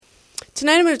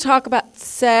Tonight I'm going to talk about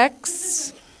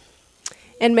sex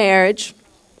and marriage.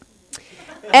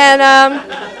 And,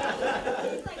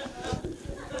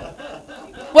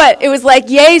 what? It was like,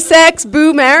 yay, sex,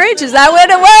 boo, marriage? Is that what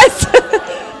it was?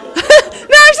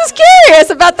 No, I was just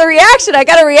curious about the reaction. I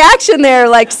got a reaction there,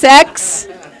 like sex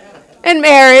and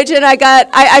marriage, and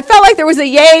I felt like there was a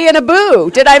yay and a boo.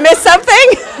 Did I miss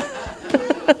something?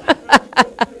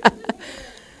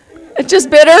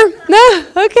 Just bitter? No?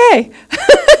 Okay.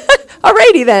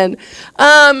 Alrighty then.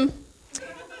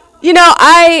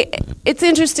 It's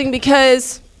interesting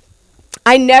because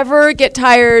I never get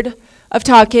tired of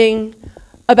talking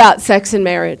about sex and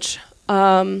marriage.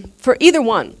 For either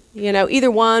one,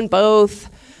 both.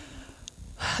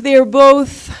 They're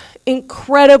both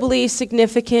incredibly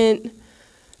significant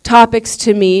topics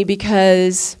to me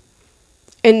because,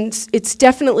 and it's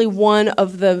definitely one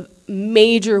of the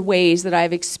major ways that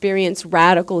I've experienced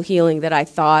radical healing that I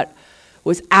thought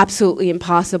was absolutely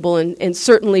impossible, and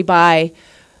certainly by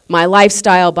my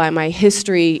lifestyle, by my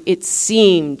history, it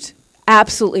seemed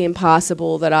absolutely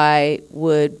impossible that I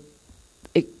would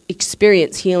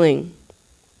experience healing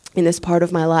in this part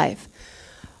of my life.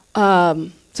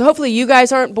 So hopefully you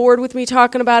guys aren't bored with me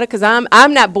talking about it, because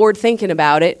I'm not bored thinking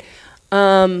about it.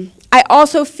 I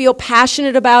also feel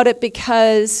passionate about it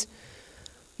because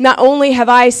not only have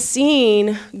I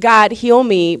seen God heal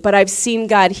me, but I've seen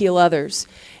God heal others.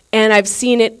 And I've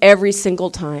seen it every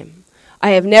single time.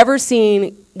 I have never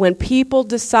seen when people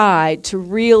decide to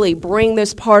really bring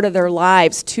this part of their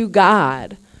lives to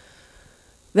God,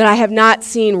 that I have not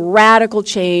seen radical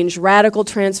change, radical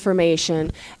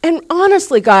transformation. And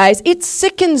honestly, guys, it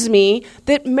sickens me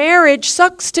that marriage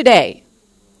sucks today.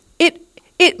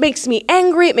 It makes me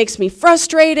angry. It makes me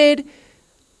frustrated.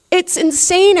 It's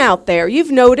insane out there.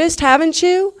 You've noticed, haven't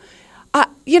you?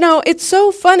 It's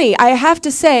so funny. I have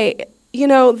to say,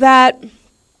 that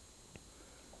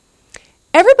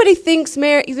everybody thinks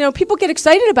marriage, people get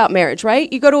excited about marriage, right?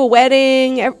 You go to a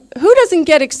wedding. Who doesn't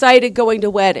get excited going to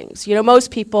weddings?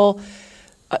 Most people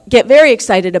get very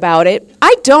excited about it.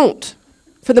 I don't,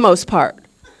 for the most part.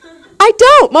 I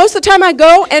don't. Most of the time I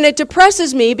go, and it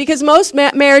depresses me because most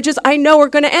marriages I know are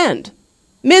going to end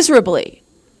miserably.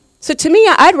 So to me,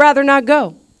 I'd rather not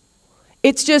go.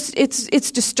 It's just,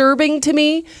 it's disturbing to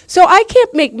me. So I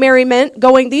can't make merriment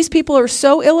going, these people are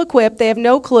so ill-equipped, they have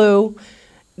no clue.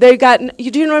 They got, you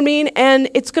do know what I mean?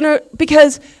 And it's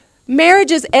because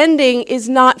marriage's ending is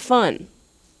not fun.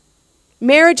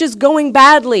 Marriage is going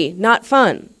badly, not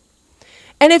fun.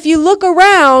 And if you look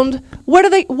around, what are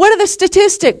the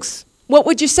statistics? What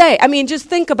would you say? I mean, just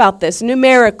think about this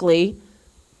numerically.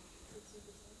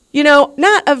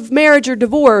 Not of marriage or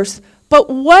divorce, but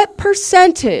what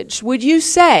percentage would you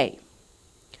say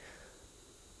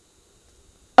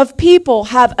of people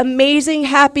have amazing,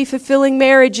 happy, fulfilling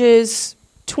marriages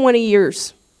 20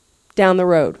 years down the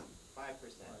road? 5%.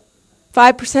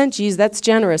 5%? Geez, that's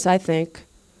generous, I think.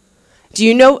 Do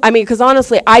you know, because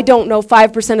honestly, I don't know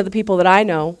 5% of the people that I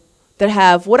know that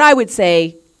have what I would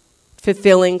say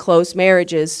fulfilling, close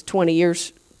marriages 20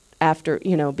 years after,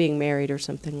 being married or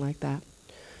something like that.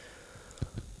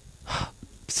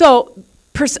 So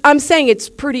I'm saying it's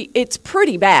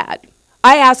pretty bad.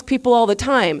 I ask people all the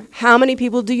time, how many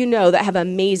people do you know that have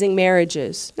amazing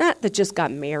marriages? Not that just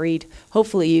got married.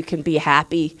 Hopefully you can be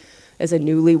happy as a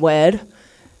newlywed.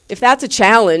 If that's a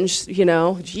challenge,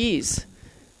 geez,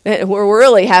 we're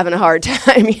really having a hard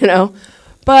time,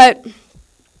 But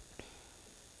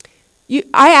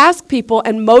I ask people,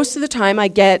 and most of the time I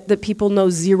get that people know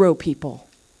 0 people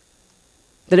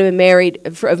that have been married,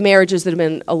 of marriages that have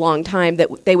been a long time,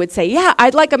 that they would say, yeah,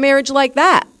 I'd like a marriage like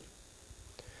that.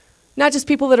 Not just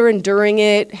people that are enduring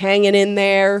it, hanging in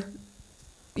there,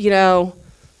 I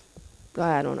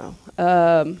don't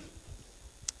know,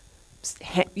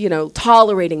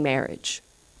 tolerating marriage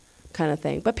kind of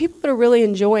thing. But people that are really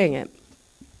enjoying it.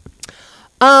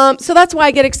 So that's why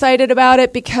I get excited about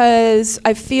it, because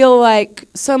I feel like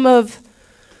some of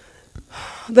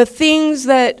the things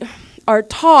that are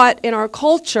taught in our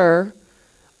culture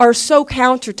are so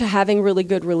counter to having really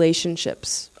good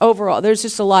relationships overall. There's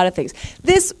just a lot of things.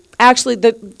 This, actually,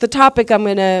 the topic I'm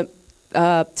going to,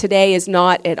 today is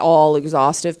not at all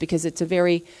exhaustive because it's a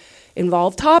very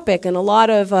involved topic, and a lot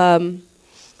of,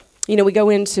 we go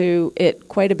into it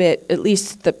quite a bit, at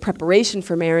least the preparation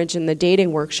for marriage and the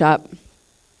dating workshop.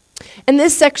 And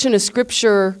this section of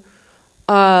scripture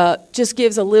just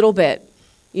gives a little bit,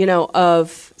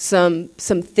 of some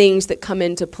things that come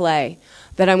into play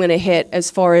that I'm going to hit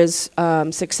as far as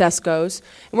success goes.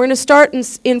 And we're going to start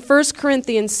in 1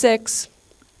 Corinthians 6,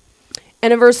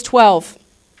 and in verse 12,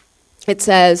 it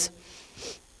says,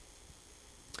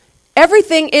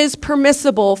 Everything is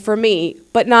permissible for me,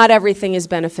 but not everything is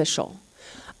beneficial.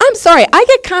 I'm sorry, I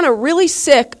get kind of really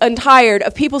sick and tired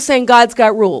of people saying God's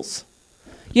got rules,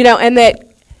 and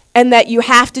that you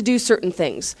have to do certain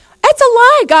things. It's a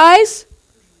lie, guys.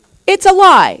 It's a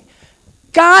lie.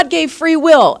 God gave free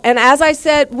will, and as I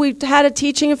said, we had a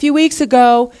teaching a few weeks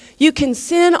ago, you can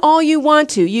sin all you want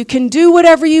to. You can do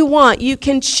whatever you want. You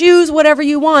can choose whatever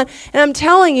you want, and I'm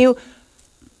telling you,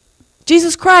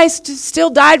 Jesus Christ still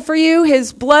died for you.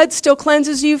 His blood still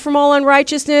cleanses you from all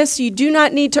unrighteousness. You do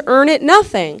not need to earn it,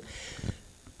 nothing.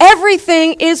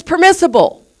 Everything is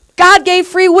permissible. God gave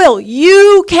free will.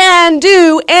 You can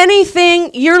do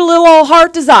anything your little old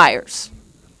heart desires.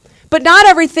 But not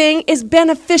everything is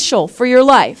beneficial for your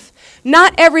life.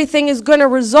 Not everything is going to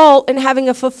result in having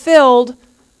a fulfilled,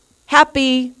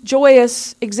 happy,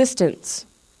 joyous existence.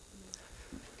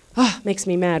 Makes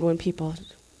me mad when people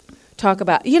talk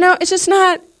about, it's just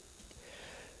not.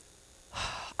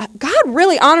 God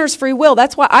really honors free will.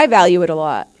 That's why I value it a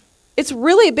lot. It's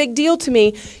really a big deal to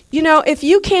me. If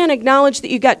you can't acknowledge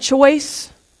that you got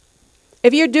choice,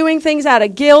 if you're doing things out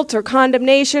of guilt or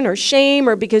condemnation or shame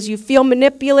or because you feel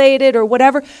manipulated or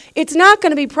whatever, it's not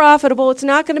going to be profitable. It's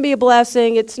not going to be a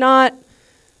blessing. It's not,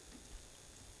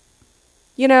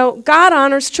 God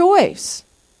honors choice.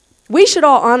 We should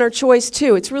all honor choice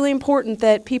too. It's really important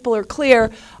that people are clear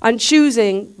on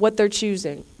choosing what they're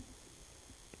choosing.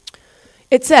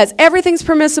 It says everything's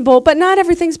permissible, but not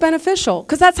everything's beneficial,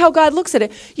 because that's how God looks at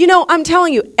it. I'm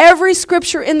telling you, every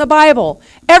scripture in the Bible,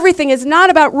 everything is not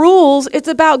about rules. It's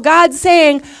about God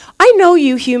saying, I know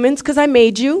you humans because I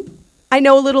made you. I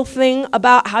know a little thing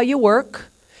about how you work.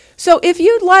 So if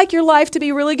you'd like your life to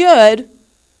be really good,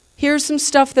 here's some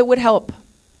stuff that would help.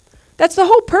 That's the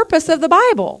whole purpose of the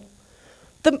Bible.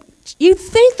 You'd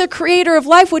think the creator of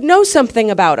life would know something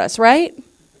about us, right?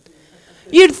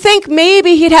 You'd think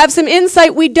maybe he'd have some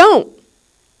insight we don't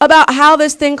about how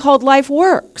this thing called life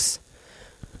works.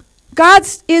 God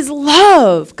is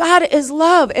love. God is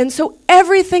love. And so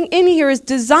everything in here is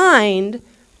designed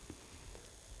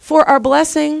for our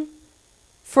blessing,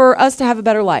 for us to have a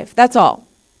better life. That's all.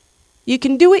 You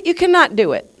can do it, you cannot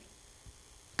do it.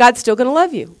 God's still going to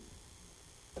love you.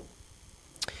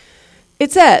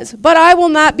 It says, but I will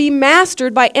not be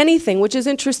mastered by anything, which is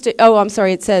interesting.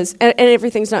 It says, and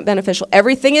everything's not beneficial.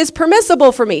 Everything is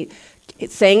permissible for me.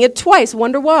 It's saying it twice.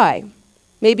 Wonder why.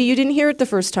 Maybe you didn't hear it the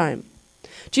first time.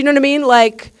 Do you know what I mean?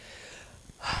 Like,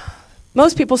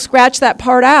 most people scratch that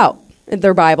part out in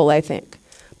their Bible, I think.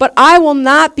 But I will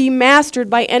not be mastered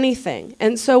by anything.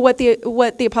 And so what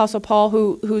the Apostle Paul,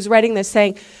 who's writing this,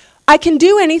 saying, I can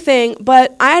do anything,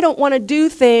 but I don't want to do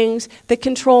things that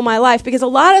control my life. Because a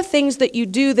lot of things that you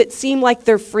do that seem like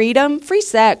they're freedom, free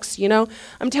sex,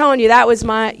 I'm telling you, that was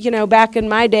my, back in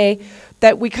my day,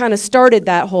 that we kind of started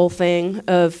that whole thing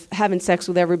of having sex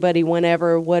with everybody,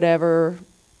 whenever, whatever,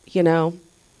 kind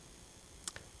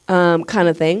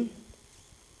of thing.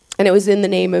 And it was in the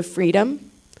name of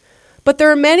freedom. But there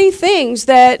are many things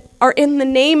that are in the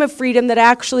name of freedom that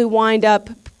actually wind up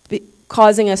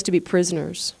causing us to be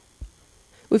prisoners.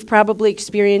 We've probably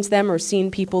experienced them or seen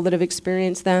people that have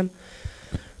experienced them.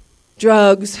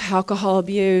 Drugs, alcohol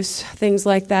abuse, things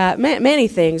like that. Many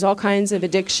things, all kinds of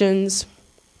addictions.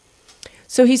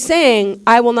 So he's saying,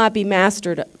 I will not be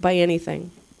mastered by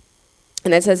anything.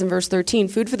 And that says in verse 13,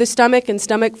 food for the stomach and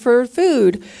stomach for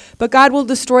food, but God will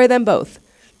destroy them both.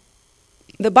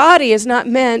 The body is not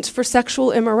meant for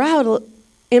sexual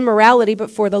immorality,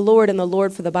 but for the Lord, and the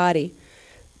Lord for the body.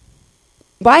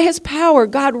 By his power,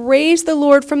 God raised the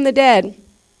Lord from the dead,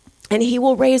 and he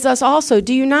will raise us also.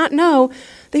 Do you not know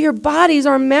that your bodies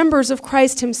are members of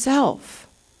Christ himself?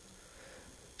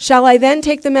 Shall I then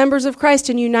take the members of Christ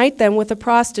and unite them with a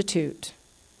prostitute?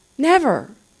 Never.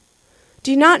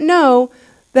 Do you not know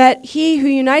that he who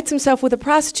unites himself with a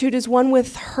prostitute is one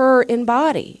with her in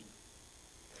body?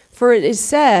 For it is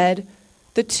said,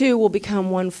 the two will become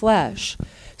one flesh.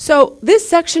 So this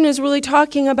section is really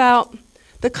talking about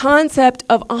the concept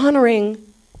of honoring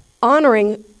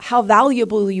how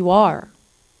valuable you are.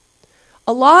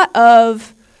 A lot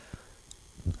of,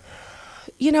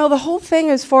 the whole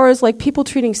thing as far as like people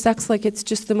treating sex like it's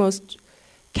just the most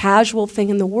casual thing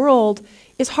in the world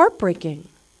is heartbreaking.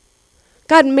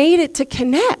 God made it to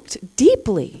connect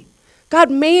deeply.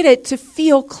 God made it to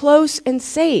feel close and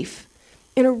safe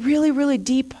in a really, really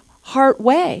deep heart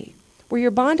way where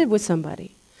you're bonded with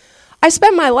somebody. I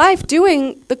spent my life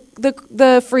doing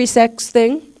the free sex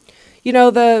thing,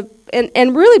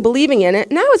 and really believing in it.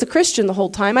 And I was a Christian the whole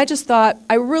time. I just thought,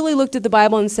 I really looked at the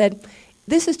Bible and said,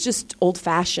 this is just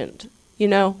old-fashioned,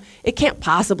 It can't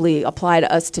possibly apply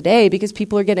to us today because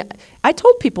people are I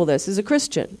told people this as a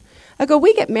Christian. I go,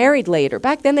 we get married later.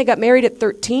 Back then they got married at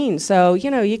 13, so,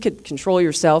 you could control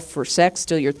yourself for sex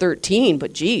till you're 13,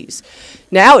 but geez.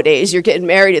 Nowadays you're getting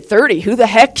married at 30. Who the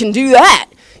heck can do that?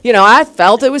 I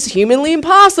felt it was humanly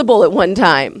impossible at one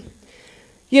time.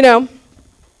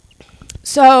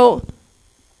 So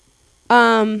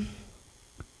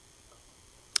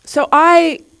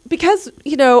because,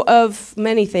 of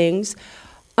many things,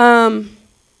 I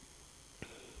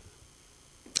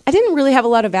didn't really have a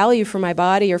lot of value for my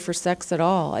body or for sex at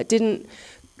all.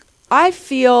 I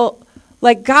feel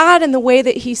like God, in the way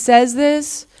that he says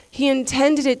this, he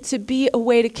intended it to be a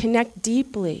way to connect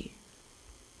deeply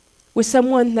with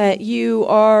someone that you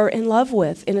are in love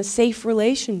with in a safe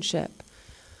relationship.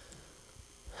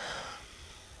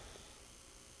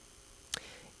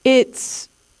 It's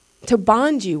to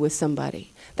bond you with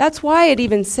somebody. That's why it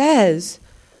even says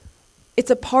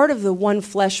it's a part of the one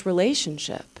flesh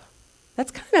relationship.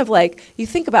 That's kind of like, you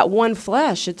think about one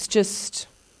flesh, it's just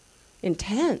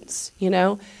intense,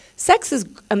 Sex is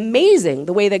amazing,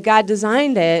 the way that God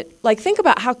designed it. Like, think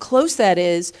about how close that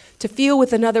is to feel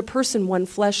with another person one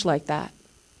flesh like that.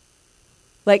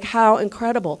 Like, how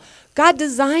incredible. God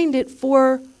designed it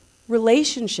for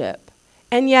relationship.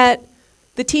 And yet,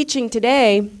 the teaching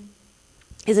today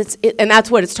is and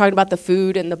that's what it's talking about, the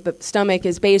food and the stomach,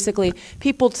 is basically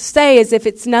people say as if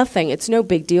it's nothing. It's no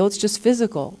big deal. It's just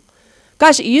physical.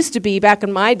 Gosh, it used to be, back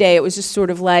in my day, it was just sort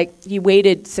of like you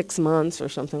waited 6 months or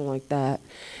something like that.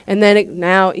 And then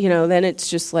then it's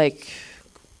just like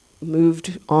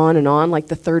moved on and on, like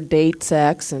the third date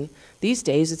sex. And these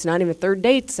days, it's not even third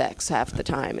date sex half the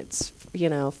time. It's,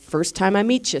 first time I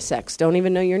meet you sex, don't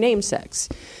even know your name sex.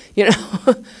 That's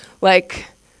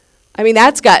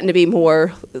gotten to be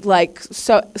more like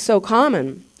so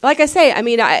common. Like I say,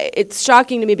 it's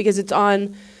shocking to me because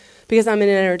I'm in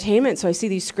entertainment, so I see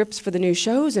these scripts for the new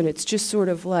shows, and it's just sort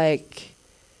of like,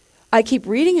 I keep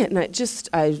reading it, and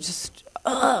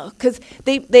because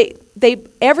they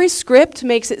every script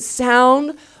makes it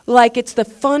sound like it's the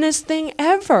funnest thing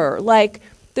ever. Like,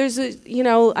 there's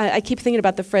I keep thinking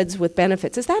about the Friends with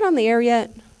Benefits. Is that on the air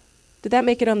yet? Did that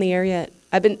make it on the air yet?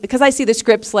 Because I see the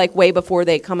scripts like way before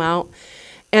they come out,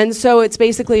 and so it's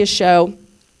basically a show.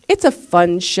 It's a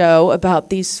fun show about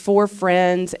these 4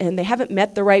 friends, and they haven't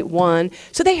met the right one,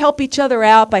 so they help each other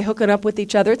out by hooking up with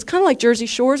each other. It's kind of like Jersey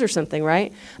Shores or something,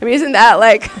 right? Isn't that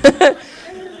like...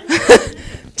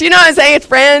 Do you know what I'm saying? It's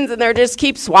friends, and they're just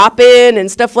keep swapping and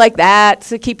stuff like that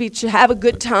to have a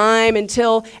good time and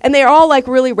they're all like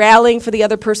really rallying for the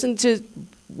other person to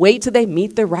wait till they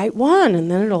meet the right one, and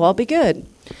then it'll all be good.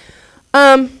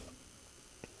 But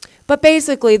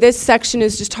basically, this section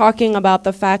is just talking about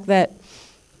the fact that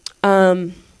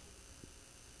to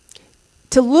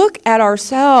look at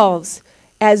ourselves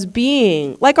as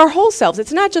being, like our whole selves,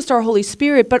 it's not just our Holy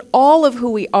Spirit, but all of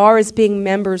who we are as being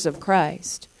members of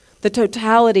Christ, the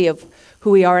totality of who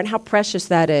we are and how precious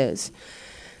that is.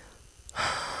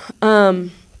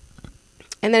 And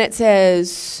then it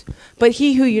says, but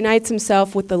he who unites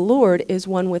himself with the Lord is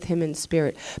one with him in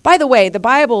spirit. By the way, the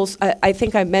Bibles, I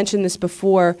think I've mentioned this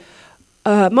before,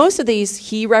 most of these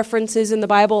he references in the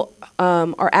Bible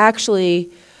are actually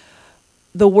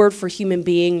the word for human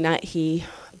being, not he,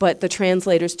 but the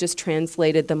translators just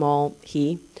translated them all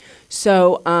he.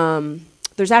 So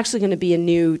there's actually going to be a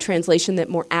new translation that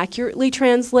more accurately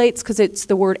translates, because it's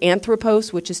the word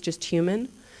anthropos, which is just human,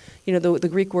 the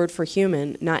Greek word for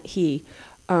human, not he.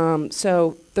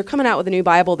 So they're coming out with a new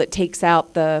Bible that takes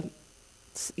out the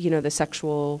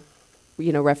sexual,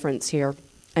 reference here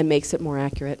and makes it more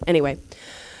accurate. Anyway,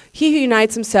 he who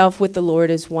unites himself with the Lord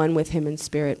is one with him in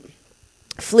spirit.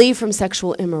 Flee from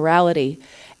sexual immorality.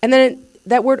 And then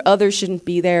that word other shouldn't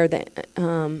be there.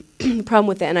 The problem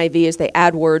with the NIV is they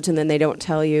add words and then they don't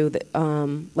tell you that,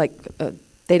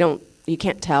 you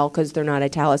can't tell because they're not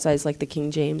italicized like the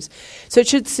King James. So it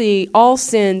should see all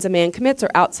sins a man commits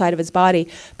are outside of his body,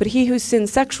 but he who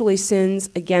sins sexually sins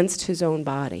against his own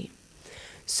body.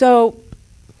 So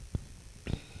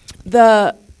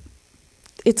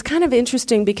it's kind of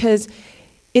interesting because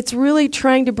it's really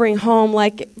trying to bring home,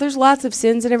 like, there's lots of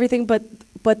sins and everything, but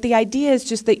the idea is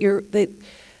just that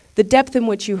the depth in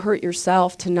which you hurt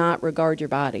yourself to not regard your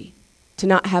body, to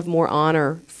not have more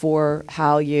honor for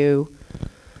how you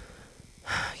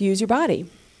use your body.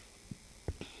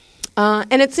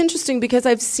 And it's interesting because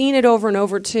I've seen it over and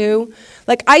over too.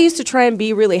 Like, I used to try and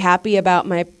be really happy about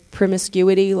my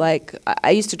promiscuity. Like,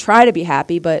 I used to try to be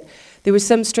happy, but there was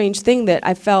some strange thing that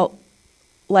I felt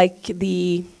like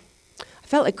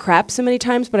crap so many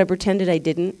times, but I pretended I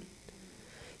didn't.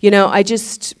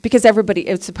 Because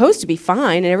it's supposed to be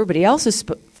fine, and everybody else is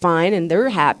fine and they're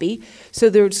happy. So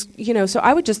there's, so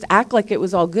I would just act like it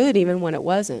was all good even when it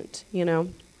wasn't,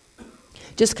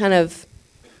 Just kind of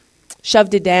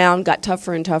shoved it down, got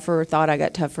tougher and tougher, thought I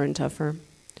got tougher and tougher.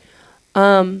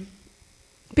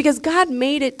 Because God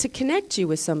made it to connect you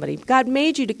with somebody. God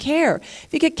made you to care. If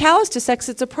you get callous to sex,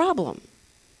 it's a problem.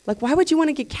 Like, why would you want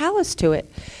to get callous to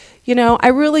it? I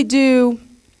really do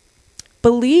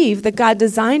believe that God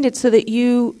designed it so that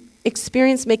you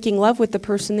experience making love with the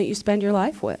person that you spend your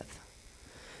life with.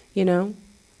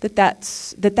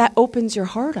 That opens your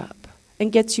heart up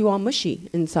and gets you all mushy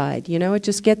inside. It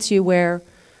just gets you where,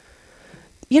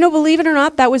 believe it or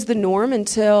not, that was the norm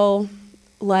until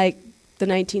like the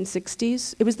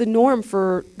 1960s. It was the norm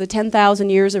for the 10,000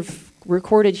 years of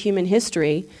recorded human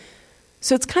history.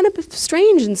 So it's kind of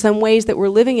strange in some ways that we're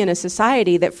living in a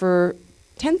society that for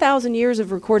 10,000 years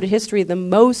of recorded history, the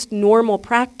most normal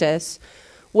practice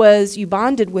was you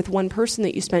bonded with one person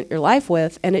that you spent your life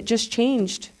with, and it just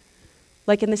changed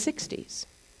like in the 60s.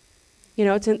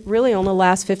 It's really only the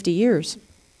last 50 years.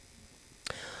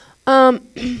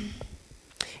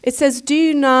 It says, do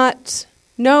you not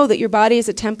know that your body is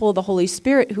a temple of the Holy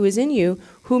Spirit who is in you,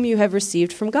 whom you have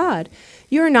received from God?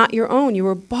 You are not your own. You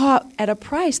were bought at a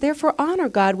price. Therefore, honor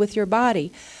God with your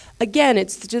body. Again,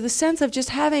 it's to the sense of just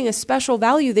having a special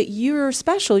value that you're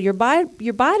special, your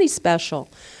body's special,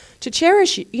 to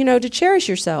cherish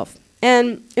yourself.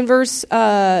 And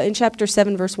in chapter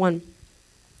 7, verse 1,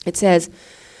 it says,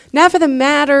 now for the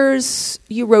matters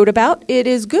you wrote about, it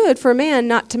is good for a man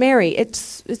not to marry.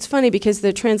 It's funny because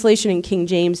the translation in King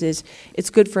James is, it's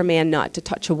good for a man not to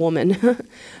touch a woman,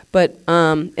 but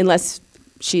unless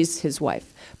she's his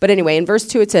wife. But anyway, in verse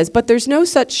 2 it says, but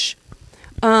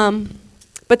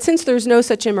since there's no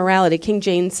such immorality, King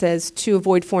James says, to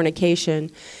avoid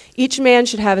fornication, each man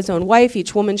should have his own wife,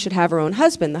 each woman should have her own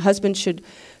husband. The husband should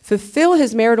fulfill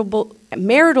his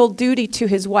marital duty to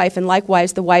his wife, and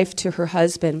likewise the wife to her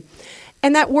husband.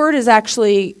 And that word is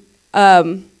actually,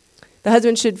 the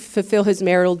husband should fulfill his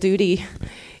marital duty.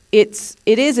 It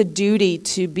is a duty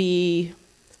to be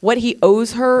what he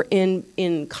owes her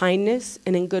in kindness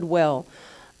and in goodwill,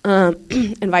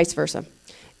 and vice versa.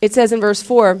 It says in verse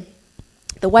 4,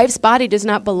 the wife's body does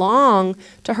not belong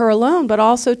to her alone, but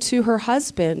also to her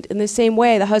husband. In the same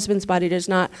way, the husband's body does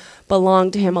not belong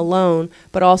to him alone,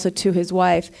 but also to his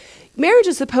wife. Marriage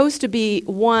is supposed to be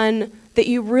one that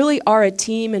you really are a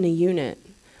team and a unit.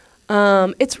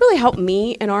 It's really helped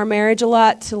me in our marriage a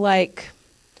lot to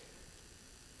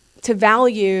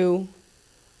value.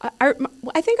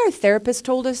 I think our therapist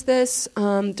told us this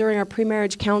during our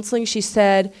pre-marriage counseling. She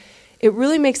said, it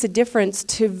really makes a difference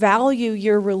to value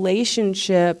your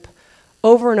relationship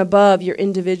over and above your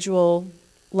individual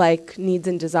needs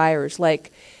and desires.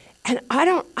 And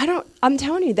I'm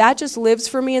telling you, that just lives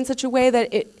for me in such a way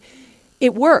that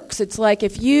it works. It's like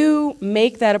if you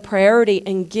make that a priority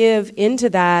and give into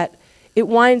that, it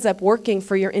winds up working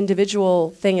for your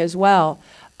individual thing as well.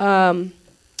 Cloud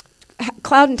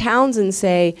and Townsend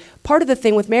say part of the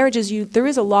thing with marriage is there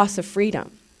is a loss of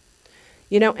freedom.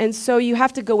 And so you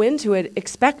have to go into it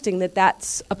expecting that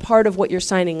that's a part of what you're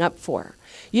signing up for.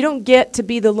 You don't get to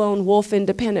be the lone wolf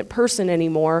independent person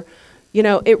anymore.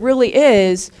 It really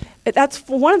is. That's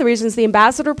one of the reasons the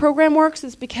ambassador program works,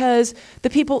 is because the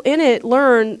people in it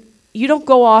learn you don't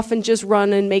go off and just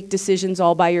run and make decisions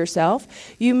all by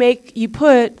yourself. You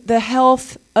put the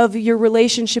health of your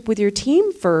relationship with your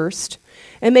team first,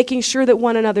 and making sure that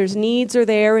one another's needs are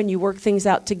there and you work things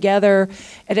out together.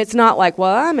 And it's not like,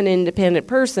 well, I'm an independent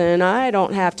person, I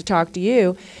don't have to talk to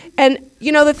you. And,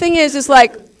 the thing is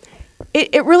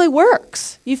it really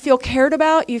works. You feel cared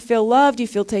about, you feel loved, you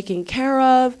feel taken care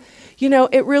of.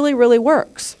 It really, really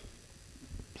works.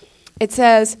 It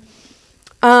says,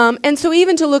 and so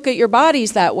even to look at your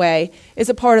bodies that way is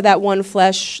a part of that one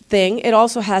flesh thing. This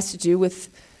also has to do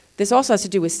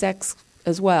with sex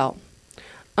as well.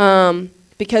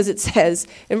 Because it says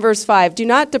in verse 5, do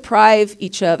not deprive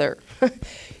each other.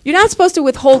 You're not supposed to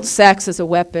withhold sex as a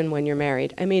weapon when you're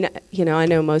married. I mean, I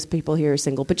know most people here are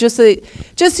single, but just so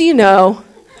you know,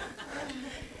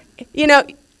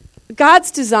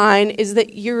 God's design is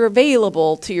that you're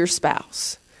available to your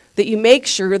spouse, that you make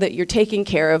sure that you're taken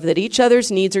care of, that each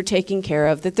other's needs are taken care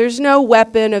of, that there's no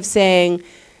weapon of saying,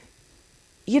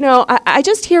 I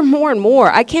just hear more and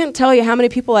more. I can't tell you how many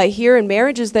people I hear in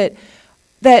marriages that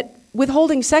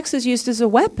withholding sex is used as a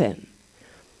weapon.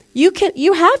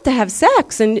 You have to have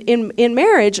sex in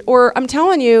marriage, or I'm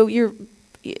telling you,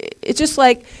 it's just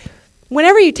like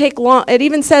whenever you take long. It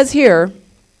even says here,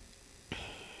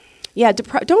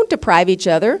 don't deprive each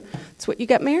other. It's what you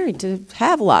got married to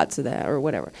have, lots of that or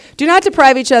whatever. Do not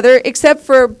deprive each other except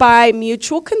for by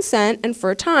mutual consent and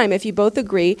for a time, if you both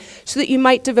agree, so that you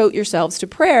might devote yourselves to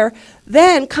prayer.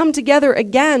 Then come together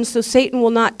again so Satan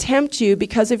will not tempt you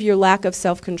because of your lack of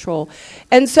self-control.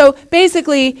 And so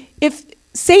basically, if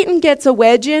Satan gets a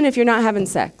wedge in if you're not having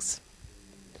sex,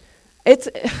 it's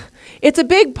a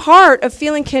big part of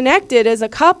feeling connected as a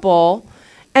couple.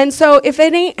 And so if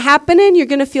it ain't happening, you're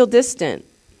going to feel distant.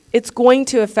 It's going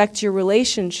to affect your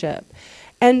relationship.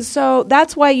 And so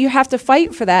that's why you have to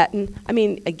fight for that. And I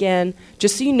mean, again,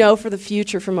 just so you know for the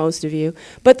future for most of you.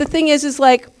 But the thing is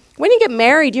like, when you get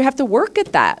married, you have to work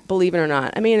at that, believe it or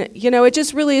not. I mean, it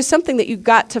just really is something that you've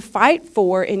got to fight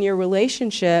for in your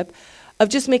relationship, of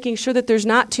just making sure that there's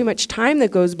not too much time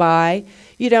that goes by,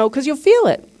 because you'll feel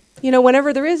it.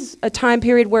 Whenever there is a time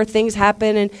period where things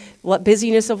happen and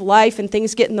busyness of life and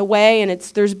things get in the way and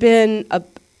there's been a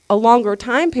longer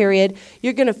time period,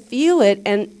 you're going to feel it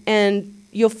and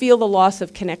you'll feel the loss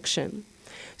of connection.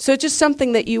 So it's just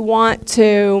something that you want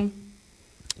to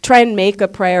try and make a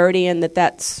priority, and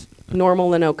that's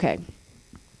normal and okay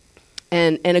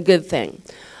and a good thing.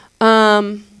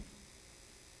 Funny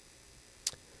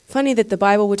that the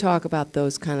Bible would talk about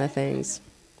those kind of things.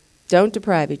 Don't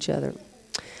deprive each other.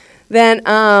 Then,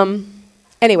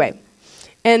 anyway,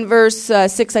 in verse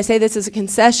 6, I say this as a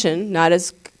concession, not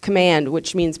as command,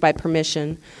 which means by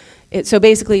permission. So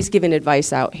basically, he's giving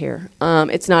advice out here.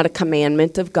 It's not a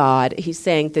commandment of God. He's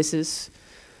saying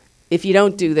if you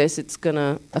don't do this, it's going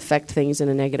to affect things in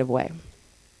a negative way.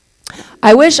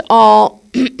 I wish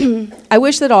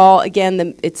that all,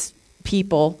 again, it's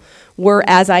people, were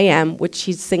as I am, which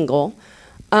he's single.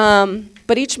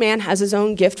 But each man has his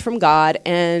own gift from God,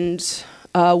 and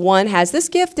one has this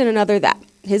gift and another that.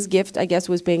 His gift, I guess,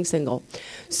 was being single.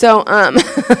 So,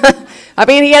 I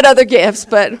mean, he had other gifts,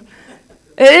 but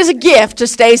it is a gift to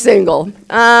stay single.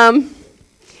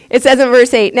 It says in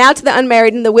verse 8, now to the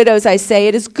unmarried and the widows I say,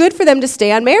 it is good for them to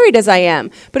stay unmarried as I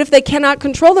am. But if they cannot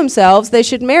control themselves, they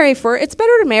should marry, for it's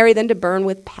better to marry than to burn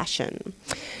with passion.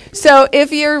 So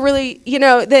if you're really,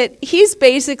 that he's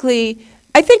basically,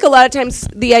 I think a lot of times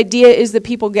the idea is that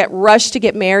people get rushed to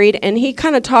get married, and he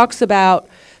kind of talks about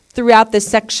throughout this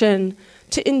section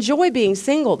to enjoy being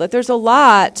single, that there's a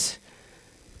lot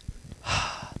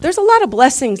of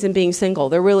blessings in being single.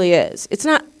 There really is. It's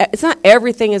not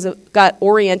everything got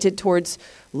oriented towards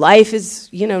life is,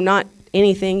 not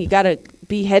anything. You got to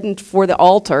be heading for the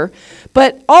altar.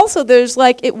 But also there's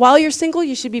while you're single,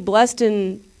 you should be blessed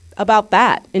about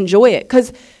that. Enjoy it.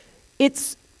 Because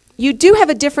you do have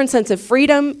a different sense of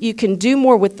freedom. You can do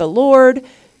more with the Lord.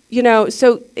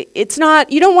 So it's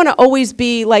not, you don't want to always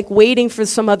be waiting for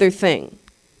some other thing.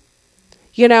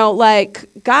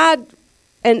 God,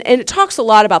 and it talks a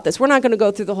lot about this. We're not going to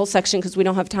go through the whole section because we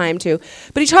don't have time to.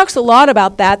 But he talks a lot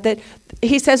about that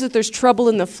he says that there's trouble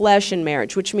in the flesh in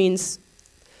marriage, which means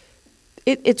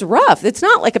it's rough. It's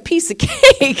not like a piece of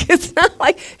cake. It's not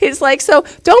so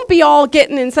don't be all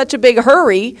getting in such a big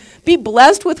hurry. Be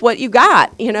blessed with what you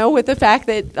got, with the fact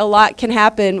that a lot can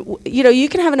happen. You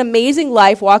can have an amazing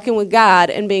life walking with God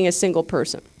and being a single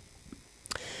person.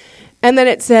 And then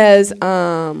it says,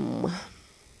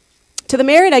 to the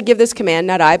married I give this command,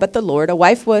 not I, but the Lord. A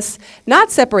wife must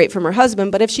not separate from her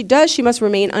husband, but if she does, she must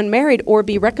remain unmarried or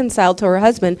be reconciled to her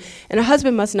husband, and a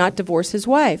husband must not divorce his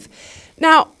wife.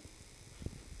 Now,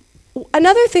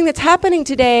 another thing that's happening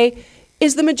today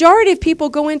is the majority of people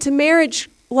go into marriage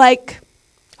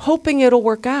hoping it'll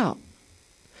work out.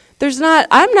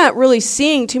 I'm not really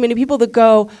seeing too many people that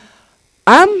go,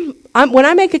 when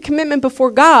I make a commitment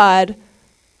before God,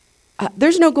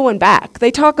 there's no going back. They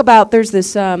talk about there's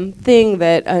this thing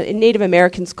that Native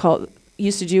Americans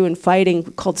used to do in fighting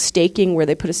called staking, where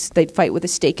they'd fight with a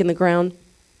stake in the ground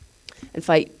and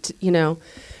fight.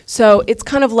 So it's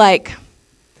kind of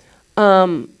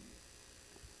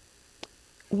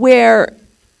where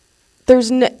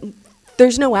there's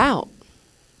no out.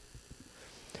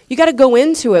 You got to go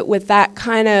into it with that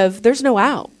kind of there's no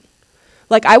out.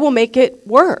 I will make it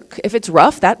work. If it's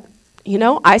rough,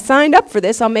 I signed up for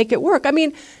this, I'll make it work. I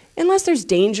mean, unless there's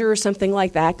danger or something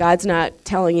like that, God's not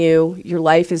telling you your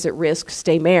life is at risk,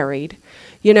 stay married.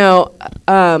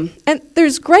 And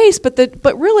there's grace, but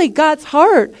really God's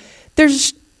heart,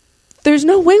 there's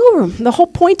no wiggle room. The whole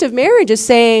point of marriage is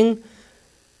saying,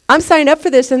 I'm signed up for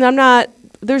this and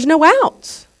there's no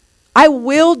outs. I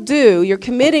will do, you're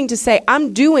committing to say,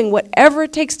 I'm doing whatever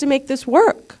it takes to make this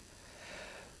work.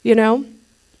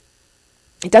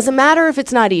 It doesn't matter if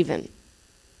it's not even.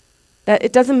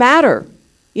 It doesn't matter,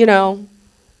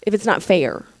 if it's not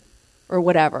fair or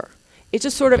whatever. It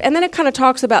just sort of, and then it kind of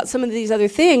talks about some of these other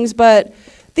things, but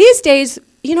these days,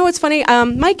 you know what's funny?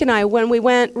 Mike and I,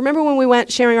 remember when we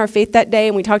went sharing our faith that day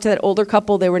and we talked to that older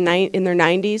couple, they were in their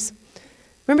 90s?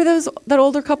 Remember that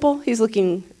older couple? He's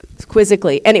looking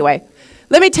quizzically. Anyway,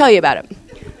 let me tell you about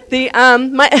it.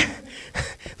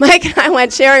 Mike and I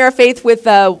went sharing our faith with,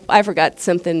 I forgot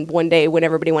something one day when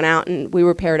everybody went out and we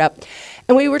were paired up.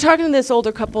 And we were talking to this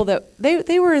older couple that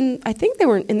they were I think they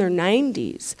were in their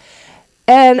 90s.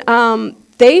 And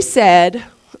they said,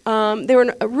 they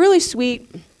were a really sweet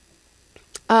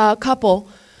couple,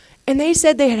 and they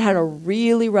said they had a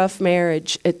really rough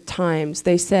marriage at times.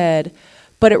 They said,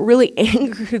 but it really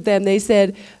angered them. They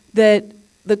said that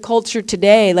the culture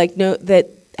today, that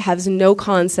has no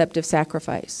concept of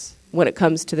sacrifice when it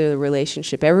comes to the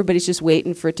relationship. Everybody's just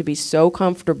waiting for it to be so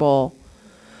comfortable.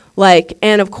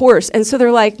 And of course, and so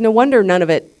they're like, no wonder none of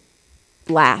it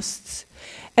lasts.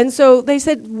 And so they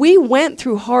said, we went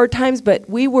through hard times, but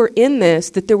we were in this,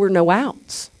 that there were no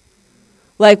outs.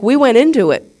 We went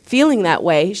into it feeling that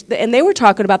way. And they were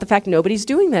talking about the fact nobody's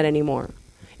doing that anymore.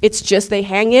 It's just they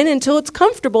hang in until it's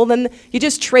comfortable, then you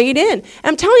just trade in. And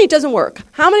I'm telling you, it doesn't work.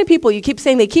 How many people, you keep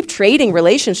saying they keep trading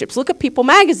relationships? Look at People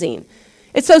magazine.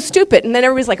 It's so stupid. And then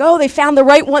everybody's like, oh, they found the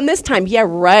right one this time. Yeah,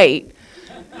 right.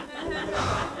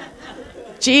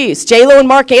 Geez, J-Lo and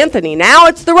Mark Anthony. Now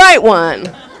it's the right one.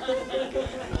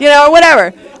 Or whatever.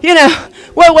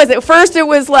 What was it? First it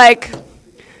was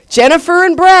Jennifer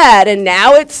and Brad, and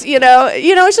now it's,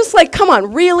 it's just come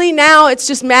on, really? Now it's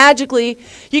just magically,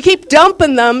 you keep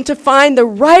dumping them to find the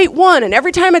right one, and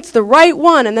every time it's the right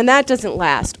one, and then that doesn't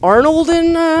last. Arnold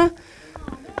and, no,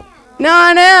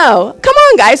 I know. Come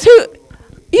on, guys,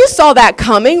 you saw that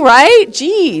coming, right?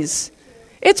 Jeez.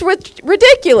 It's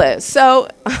ridiculous. So,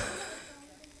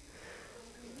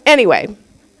 anyway,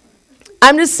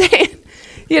 I'm just saying,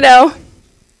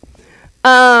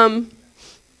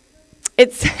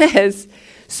 it says,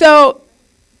 so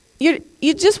you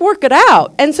just work it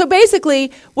out. And so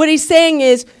basically what he's saying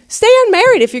is stay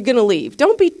unmarried if you're going to leave.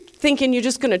 Don't be thinking you're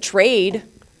just going to trade.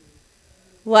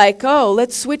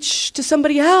 Let's switch to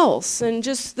somebody else and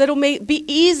just that'll be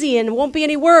easy and won't be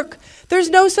any work.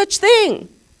 There's no such thing.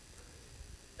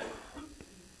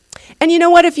 And you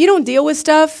know what? If you don't deal with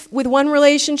stuff with one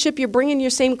relationship, you're bringing your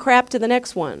same crap to the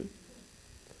next one.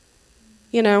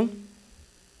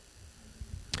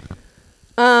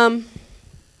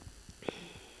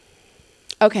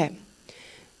 Okay.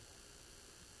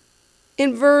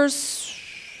 In verse,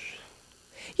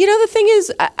 the thing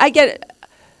is, I get it.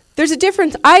 There's a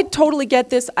difference. I totally get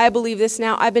this. I believe this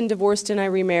now. I've been divorced and I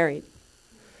remarried.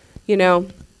 And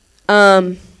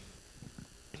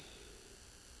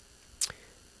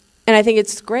I think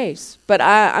it's grace. But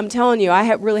I'm telling you,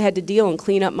 I really had to deal and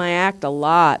clean up my act a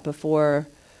lot before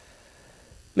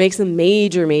make some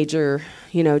major,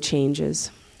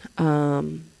 changes.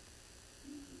 And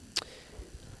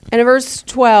in verse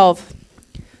 12,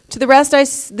 to the rest I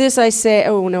say,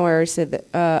 oh no, I already said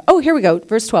that. Here we go,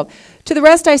 verse 12. To the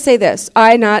rest I say this,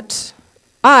 I, not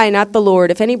the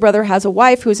Lord. If any brother has a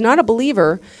wife who is not a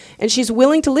believer and she's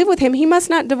willing to live with him, he must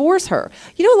not divorce her.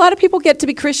 A lot of people get to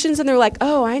be Christians and they're like,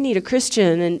 oh, I need a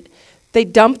Christian, and they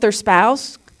dump their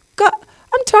spouse. God,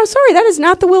 I'm sorry, that is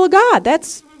not the will of God.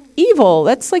 That's evil.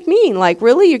 That's mean.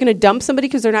 Really? You're going to dump somebody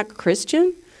because they're not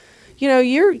Christian?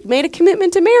 You're made a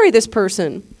commitment to marry this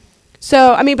person.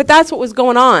 So, but that's what was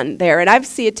going on there. And I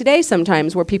see it today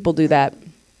sometimes where people do that.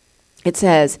 It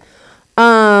says,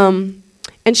 and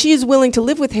she is willing to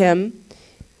live with him,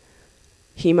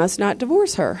 he must not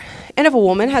divorce her. And if a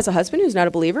woman has a husband who's not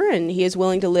a believer and he is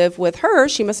willing to live with her,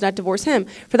 she must not divorce him.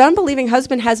 For the unbelieving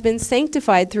husband has been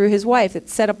sanctified through his wife.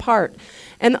 It's set apart.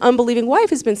 And the unbelieving wife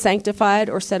has been sanctified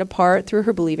or set apart through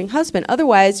her believing husband.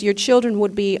 Otherwise, your children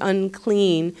would be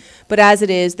unclean, but as it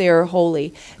is, they are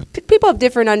holy. People have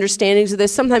different understandings of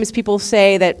this. Sometimes people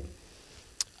say that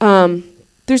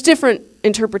there's different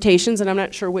interpretations, and I'm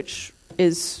not sure which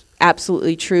is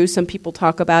absolutely true. Some people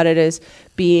talk about it as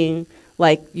being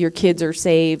your kids are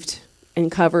saved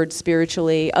and covered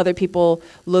spiritually. Other people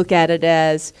look at it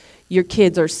as your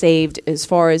kids are saved as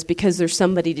far as because there's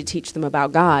somebody to teach them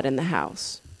about God in the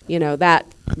house. That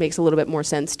makes a little bit more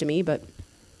sense to me. But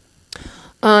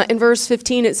in verse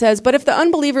 15 it says, but if the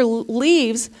unbeliever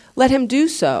leaves, let him do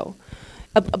so.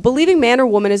 A believing man or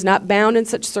woman is not bound in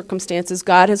such circumstances.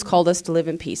 God has called us to live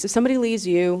in peace. If somebody leaves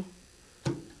you,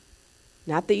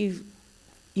 not that you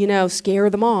scare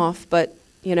them off, but,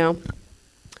 you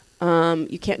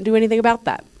can't do anything about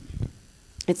that.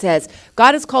 It says,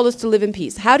 God has called us to live in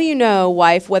peace. How do you know,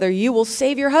 wife, whether you will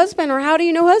save your husband, or how do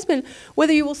you know, husband,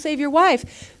 whether you will save your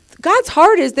wife? God's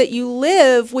heart is that you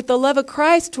live with the love of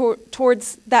Christ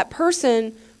towards that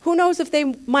person. Who knows if they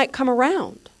might come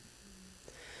around?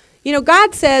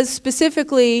 God says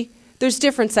specifically, there's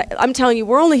different, I'm telling you,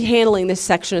 we're only handling this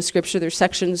section of Scripture. There's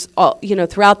sections,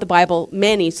 throughout the Bible,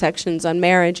 many sections on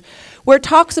marriage, where it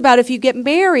talks about if you get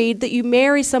married, that you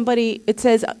marry somebody, it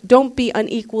says, don't be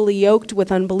unequally yoked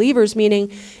with unbelievers,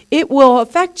 meaning it will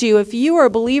affect you. If you are a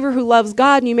believer who loves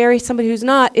God and you marry somebody who's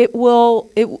not, it'll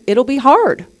be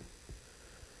hard.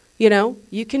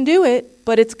 You can do it,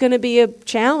 but it's going to be a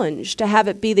challenge to have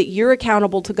it be that you're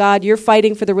accountable to God, you're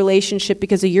fighting for the relationship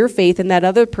because of your faith, and that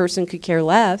other person could care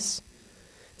less.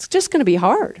 It's just going to be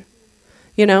hard,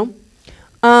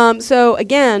 So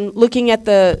again, looking at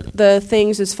the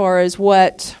things as far as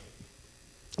what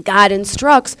God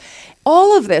instructs,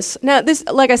 all of this. Now, this,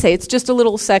 like I say, it's just a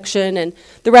little section, and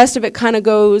the rest of it kind of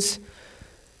goes.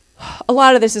 A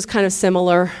lot of this is kind of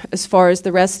similar as far as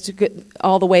the rest,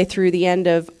 all the way through the end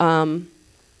of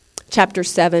chapter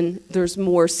 7. There's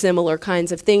more similar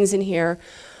kinds of things in here.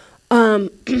 But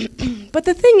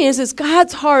the thing is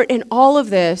God's heart in all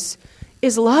of this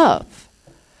is love.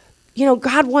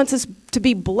 God wants us to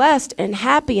be blessed and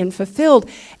happy and fulfilled.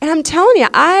 And I'm telling you,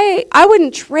 I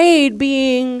wouldn't trade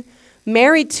being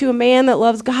married to a man that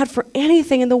loves God for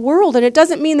anything in the world. And it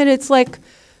doesn't mean that it's like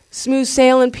smooth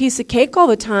sailing piece of cake all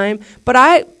the time,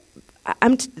 but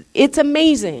it's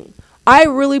amazing. I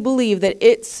really believe that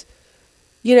it's,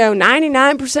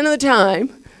 99% of the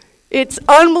time, it's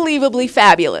unbelievably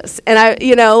fabulous. And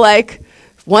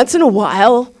once in a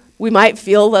while, we might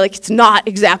feel like it's not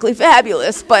exactly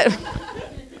fabulous, but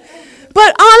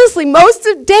honestly, most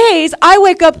of days, I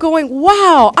wake up going,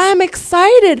 wow, I'm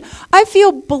excited. I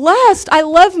feel blessed. I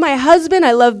love my husband.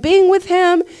 I love being with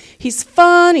him. He's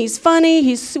fun. He's funny.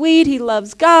 He's sweet. He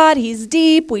loves God. He's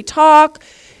deep. We talk.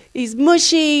 He's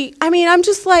mushy. I'm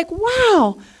just like,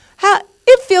 wow.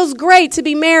 It feels great to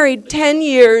be married 10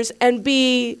 years and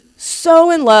be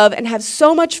so in love and have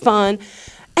so much fun.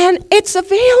 And it's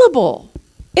available.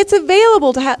 It's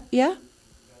available to have, yeah?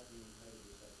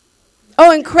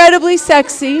 Oh, incredibly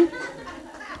sexy.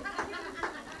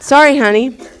 Sorry,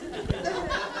 honey.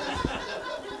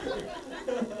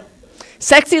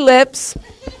 Sexy lips.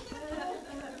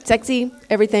 Sexy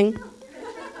everything.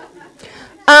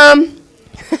 I'll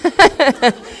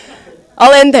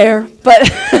end there, but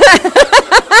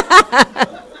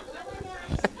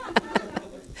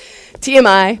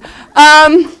TMI.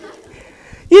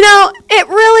 It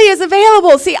really is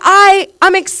available. See,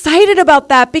 I'm excited about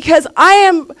that because I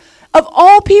am, of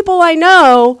all people I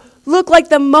know, look like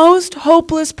the most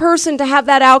hopeless person to have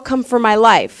that outcome for my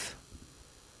life.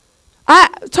 I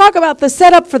talk about the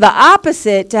setup for the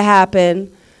opposite to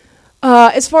happen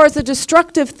as far as the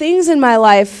destructive things in my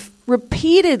life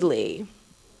repeatedly.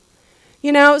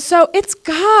 So it's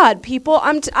God, people.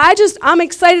 I'm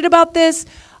excited about this.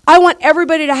 I want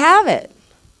everybody to have it.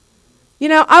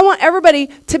 I want everybody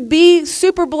to be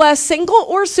super blessed single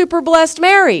or super blessed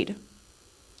married.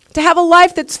 To have a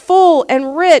life that's full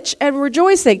and rich and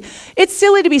rejoicing. It's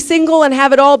silly to be single and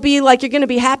have it all be like you're going to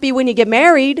be happy when you get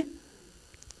married.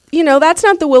 That's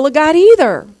not the will of God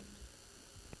either.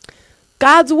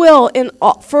 God's will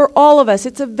for all of us,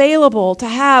 it's available to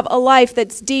have a life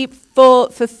that's deep, full,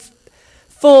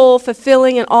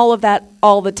 fulfilling, and all of that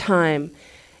all the time.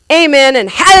 Amen and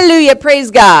hallelujah, praise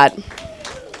God.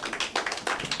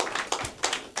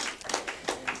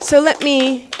 So let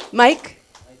me, Mike.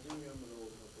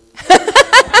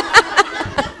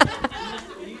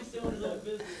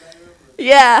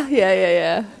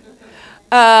 Yeah.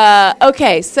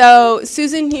 Okay, so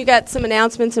Susan, you got some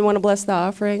announcements and want to bless the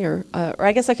offering? Or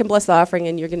I guess I can bless the offering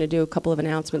and you're going to do a couple of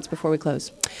announcements before we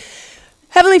close.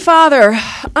 Heavenly Father,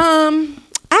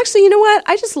 actually, you know what?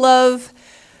 I just love,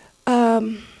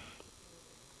 I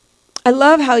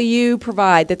love how you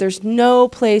provide, that there's no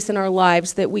place in our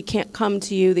lives that we can't come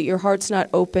to you, that your heart's not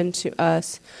open to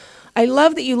us. I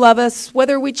love that you love us,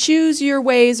 whether we choose your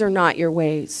ways or not your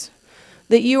ways.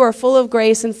 That you are full of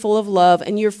grace and full of love,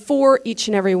 and you're for each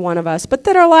and every one of us. But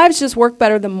that our lives just work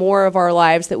better the more of our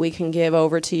lives that we can give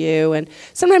over to you. And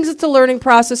sometimes it's a learning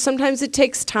process. Sometimes it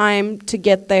takes time to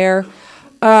get there.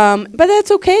 But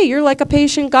that's okay. You're like a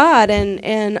patient God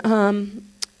and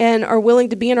are willing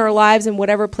to be in our lives in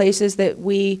whatever places that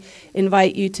we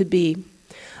invite you to be.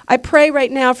 I pray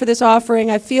right now for this offering.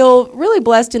 I feel really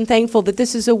blessed and thankful that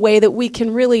this is a way that we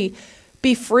can really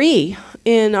be free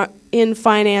in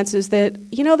finances, that,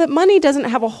 that money doesn't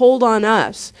have a hold on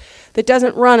us, that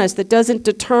doesn't run us, that doesn't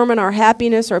determine our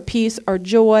happiness, our peace, our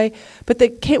joy, but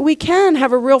that we can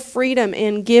have a real freedom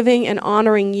in giving and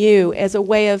honoring you as a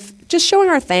way of just showing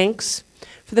our thanks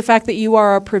for the fact that you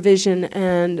are our provision,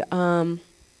 and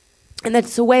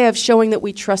that's a way of showing that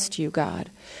we trust you, God.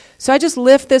 So I just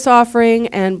lift this offering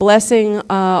and blessing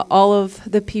all of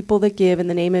the people that give in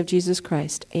the name of Jesus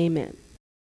Christ. Amen.